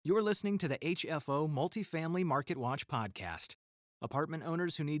You're listening to the HFO Multifamily Marketwatch podcast. Apartment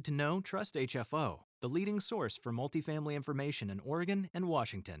owners who need to know trust HFO, the leading source for multifamily information in Oregon and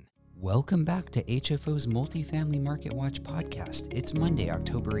Washington. Welcome back to HFO's Multifamily Marketwatch podcast. It's Monday,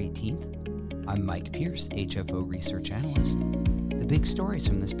 October 18th. I'm Mike Pierce, HFO research analyst. The big stories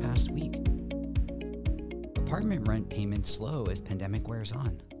from this past week. Apartment rent payments slow as pandemic wears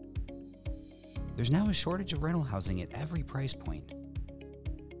on. There's now a shortage of rental housing at every price point.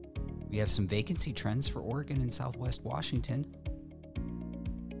 We have some vacancy trends for Oregon and Southwest Washington,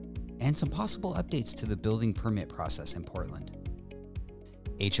 and some possible updates to the building permit process in Portland.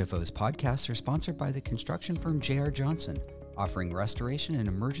 HFO's podcasts are sponsored by the construction firm J.R. Johnson, offering restoration and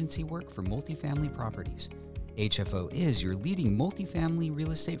emergency work for multifamily properties. HFO is your leading multifamily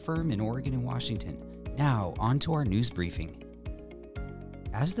real estate firm in Oregon and Washington. Now, on to our news briefing.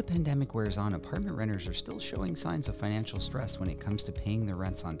 As the pandemic wears on, apartment renters are still showing signs of financial stress when it comes to paying their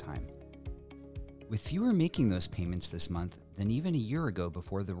rents on time, with fewer making those payments this month than even a year ago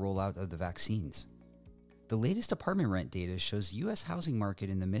before the rollout of the vaccines. The latest apartment rent data shows the U.S. housing market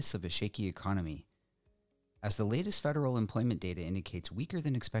in the midst of a shaky economy, as the latest federal employment data indicates weaker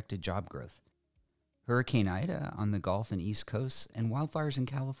than expected job growth. Hurricane Ida on the Gulf and East Coasts and wildfires in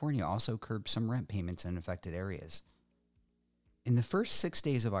California also curbed some rent payments in affected areas. In the first 6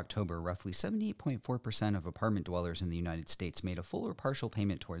 days of October, roughly 78.4% of apartment dwellers in the United States made a full or partial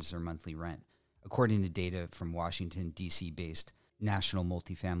payment towards their monthly rent, according to data from Washington, D.C.-based National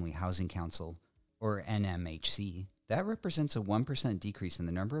Multifamily Housing Council, or NMHC. That represents a 1% decrease in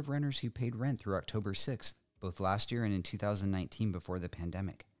the number of renters who paid rent through October 6th, both last year and in 2019 before the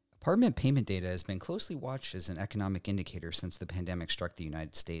pandemic. Apartment payment data has been closely watched as an economic indicator since the pandemic struck the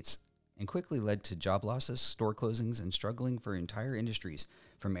United States, and quickly led to job losses, store closings, and struggling for entire industries,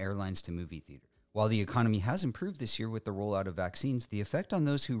 from airlines to movie theaters. While the economy has improved this year with the rollout of vaccines, the effect on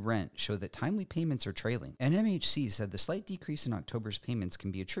those who rent show that timely payments are trailing. NMHC said the slight decrease in October's payments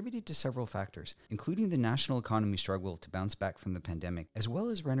can be attributed to several factors, including the national economy struggle to bounce back from the pandemic, as well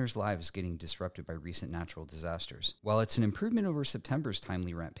as renters' lives getting disrupted by recent natural disasters. While it's an improvement over September's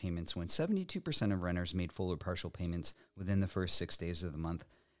timely rent payments, when 72% of renters made full or partial payments within the first 6 days of the month,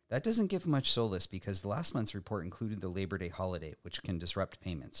 that doesn't give much solace because the last month's report included the Labor Day holiday, which can disrupt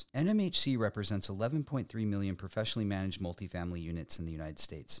payments. NMHC represents 11.3 million professionally managed multifamily units in the United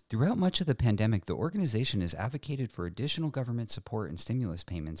States. Throughout much of the pandemic, the organization has advocated for additional government support and stimulus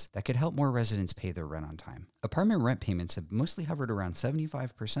payments that could help more residents pay their rent on time. Apartment rent payments have mostly hovered around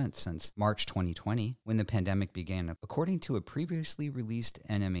 75% since March 2020, when the pandemic began, according to a previously released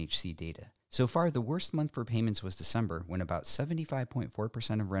NMHC data. So far, the worst month for payments was December, when about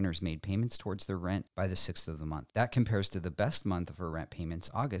 75.4% of renters made payments towards their rent by the 6th of the month. That compares to the best month for rent payments,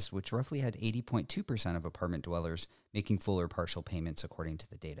 August, which roughly had 80.2% of apartment dwellers making full or partial payments according to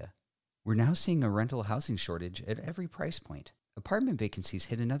the data. We're now seeing a rental housing shortage at every price point. Apartment vacancies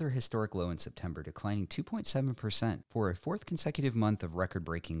hit another historic low in September, declining 2.7% for a fourth consecutive month of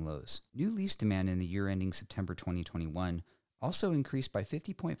record-breaking lows. New lease demand in the year ending September 2021 also increased by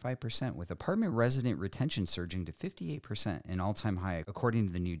 50.5%, with apartment resident retention surging to 58%, an all-time high according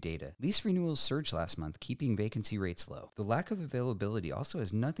to the new data. Lease renewals surged last month, keeping vacancy rates low. The lack of availability also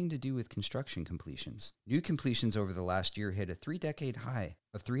has nothing to do with construction completions. New completions over the last year hit a three-decade high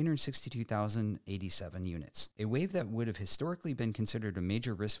of 362,087 units, a wave that would have historically been considered a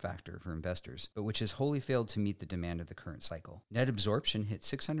major risk factor for investors, but which has wholly failed to meet the demand of the current cycle. Net absorption hit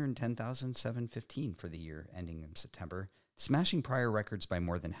 610,715 for the year ending in September, smashing prior records by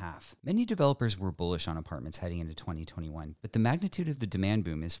more than half. Many developers were bullish on apartments heading into 2021, but the magnitude of the demand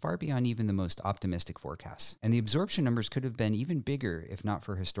boom is far beyond even the most optimistic forecasts, and the absorption numbers could have been even bigger if not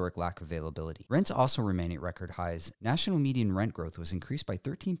for historic lack of availability. Rents also remain at record highs. National median rent growth was increased by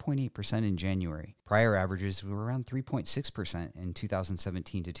 13.8% in January. Prior averages were around 3.6% in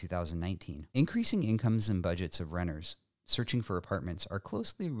 2017 to 2019. Increasing incomes and budgets of renters searching for apartments are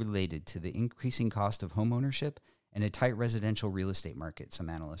closely related to the increasing cost of home ownership and a tight residential real estate market, some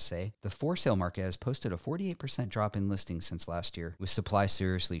analysts say. The for-sale market has posted a 48% drop in listings since last year, with supply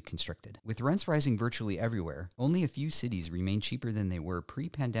seriously constricted. With rents rising virtually everywhere, only a few cities remain cheaper than they were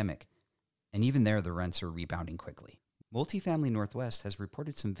pre-pandemic, and even there the rents are rebounding quickly. Multifamily Northwest has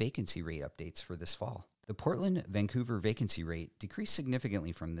reported some vacancy rate updates for this fall. The Portland-Vancouver vacancy rate decreased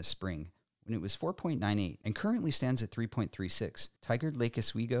significantly from this spring, when it was 4.98 and currently stands at 3.36. Tigard, Lake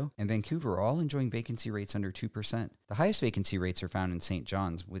Oswego, and Vancouver are all enjoying vacancy rates under 2%. The highest vacancy rates are found in St.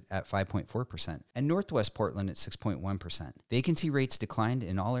 John's at 5.4% and Northwest Portland at 6.1%. Vacancy rates declined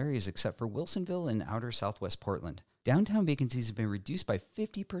in all areas except for Wilsonville and outer Southwest Portland. Downtown vacancies have been reduced by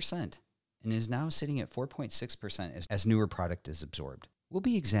 50% and is now sitting at 4.6% as newer product is absorbed. We'll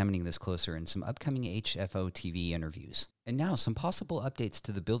be examining this closer in some upcoming HFO TV interviews. And now, some possible updates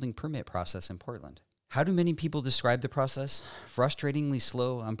to the building permit process in Portland. How do many people describe the process? Frustratingly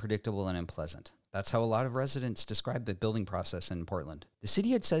slow, unpredictable, and unpleasant. That's how a lot of residents describe the building process in Portland. The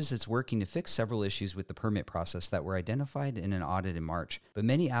city had says it's working to fix several issues with the permit process that were identified in an audit in March, but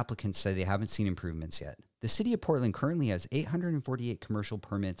many applicants say they haven't seen improvements yet. The city of Portland currently has 848 commercial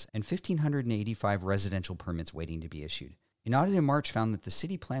permits and 1,585 residential permits waiting to be issued. An audit in March found that the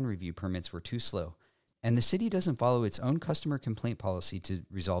city plan review permits were too slow, and the city doesn't follow its own customer complaint policy to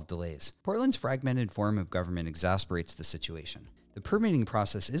resolve delays. Portland's fragmented form of government exasperates the situation. The permitting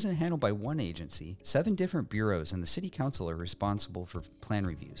process isn't handled by one agency. 7 different bureaus and the city council are responsible for plan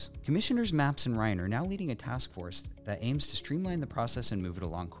reviews. Commissioners Maps and Ryan are now leading a task force that aims to streamline the process and move it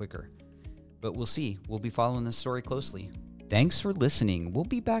along quicker. But we'll see. We'll be following this story closely. Thanks for listening. We'll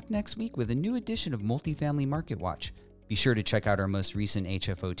be back next week with a new edition of Multifamily Marketwatch. Be sure to check out our most recent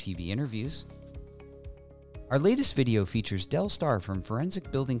HFO TV interviews. Our latest video features Del Starr from Forensic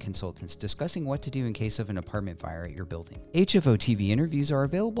Building Consultants discussing what to do in case of an apartment fire at your building. HFO TV interviews are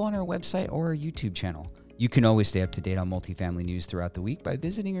available on our website or our YouTube channel. You can always stay up to date on multifamily news throughout the week by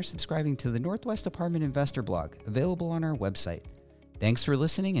visiting or subscribing to the Northwest Apartment Investor blog, available on our website. Thanks for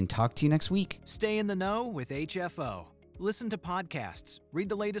listening and talk to you next week. Stay in the know with HFO. Listen to podcasts, read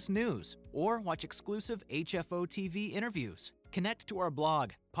the latest news, or watch exclusive HFO TV interviews. Connect to our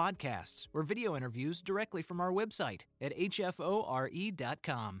blog, podcasts, or video interviews directly from our website at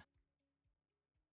hfore.com.